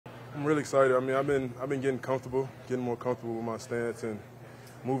I'm really excited. I mean, I've been getting comfortable, getting more comfortable with my stance and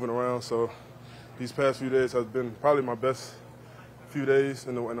moving around. So these past few days has been probably my best few days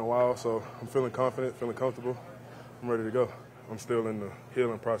in a while. So I'm feeling confident, feeling comfortable. I'm ready to go. I'm still in the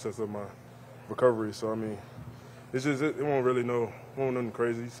healing process of my recovery. So I mean, it's just it won't really won't nothing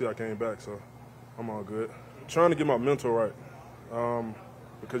crazy. You see, I came back, so I'm all good. Trying to get my mental right.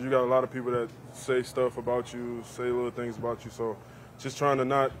 Because you got a lot of people that say stuff about you, say little things about you. So just trying to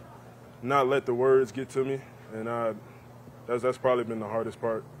not let the words get to me, and that's probably been the hardest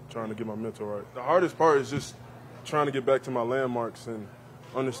part, trying to get my mental right. The hardest part is just trying to get back to my landmarks and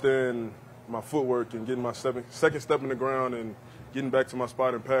understand my footwork and getting my second step in the ground and getting back to my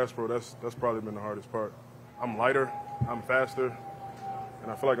spot in pass pro. That's probably been the hardest part. I'm lighter, I'm faster,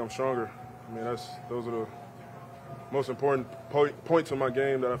 and I feel like I'm stronger. I mean, those are the most important points in my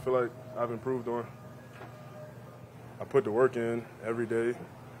game that I feel like I've improved on. I put the work in every day.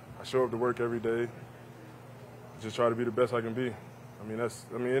 I show up to work every day. Just try to be the best I can be. I mean,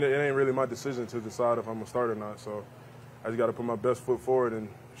 it ain't really my decision to decide if I'm gonna start or not. So I just got to put my best foot forward and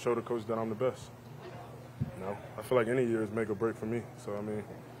show the coach that I'm the best. You know, I feel like any year is make or break for me. So I mean,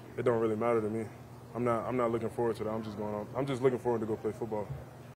 it don't really matter to me. I'm not looking forward to that. I'm just looking forward to go play football.